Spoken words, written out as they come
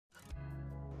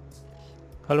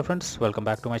Hello friends, welcome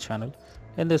back to my channel.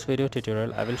 In this video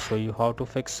tutorial, I will show you how to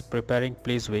fix preparing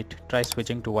please wait, try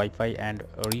switching to Wi-Fi and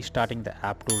restarting the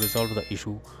app to resolve the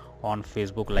issue on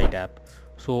Facebook Lite app.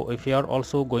 So if you are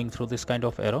also going through this kind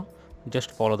of error,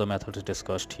 just follow the methods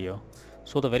discussed here.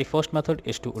 So the very first method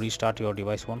is to restart your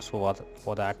device once. So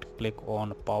for that, click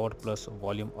on power plus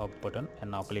volume up button and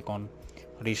now click on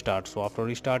restart. So after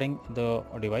restarting the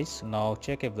device, now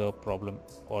check if the problem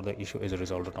or the issue is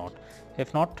resolved or not.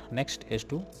 If not, next is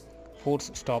to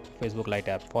force stop Facebook Lite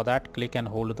app. For that, click and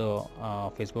hold the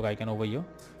Facebook icon over here.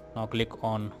 Now click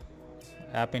on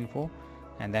app info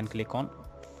and then click on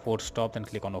force stop, then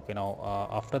click on OK. Now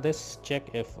after this, check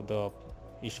if the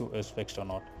issue is fixed or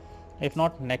not. If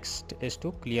not, next is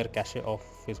to clear cache of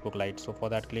Facebook Lite. So for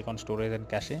that, click on storage and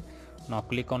cache. Now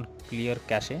click on clear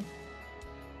cache.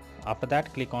 After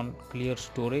that, click on clear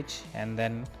storage and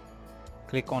then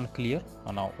click on clear.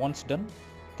 Now once done,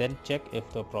 then check if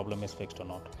the problem is fixed or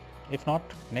not. If not,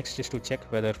 next is to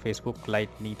check whether Facebook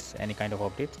Lite needs any kind of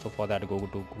update. So for that, go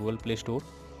to Google Play Store.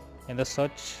 In the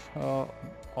search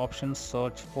option,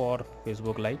 search for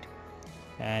Facebook Lite,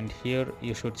 and here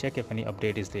you should check if any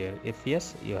update is there. If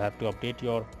yes, you have to update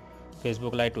your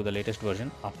Facebook Lite to the latest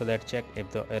version. After that, check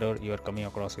if the error you are coming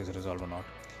across is resolved or not.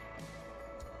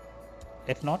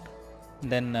 If not,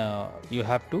 then you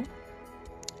have to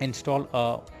install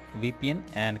a VPN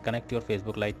and connect your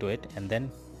Facebook Lite to it, and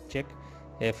then check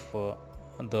if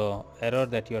the error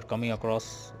that you are coming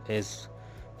across is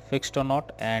fixed or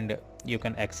not, and you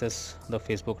can access the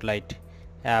Facebook Lite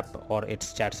app or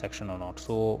its chat section or not.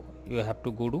 So you have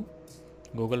to go to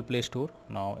Google Play Store.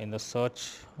 Now in the search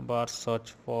bar,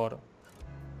 search for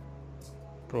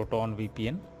Proton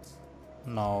VPN.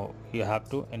 Now you have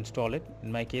to install it.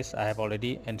 In my case, I have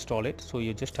already installed it, so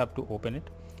you just have to open it.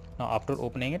 Now after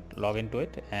opening it, log into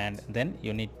it, and then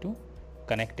you need to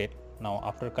connect it. Now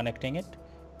after connecting it,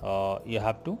 you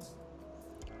have to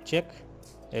check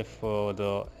if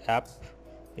the app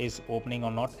is opening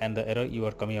or not and the error you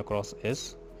are coming across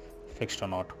is fixed or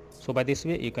not. So by this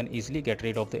way, you can easily get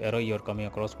rid of the error you are coming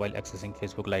across while accessing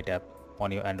Facebook Lite app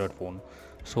on your Android phone.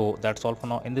 So that's all for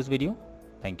now in this video.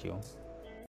 Thank you.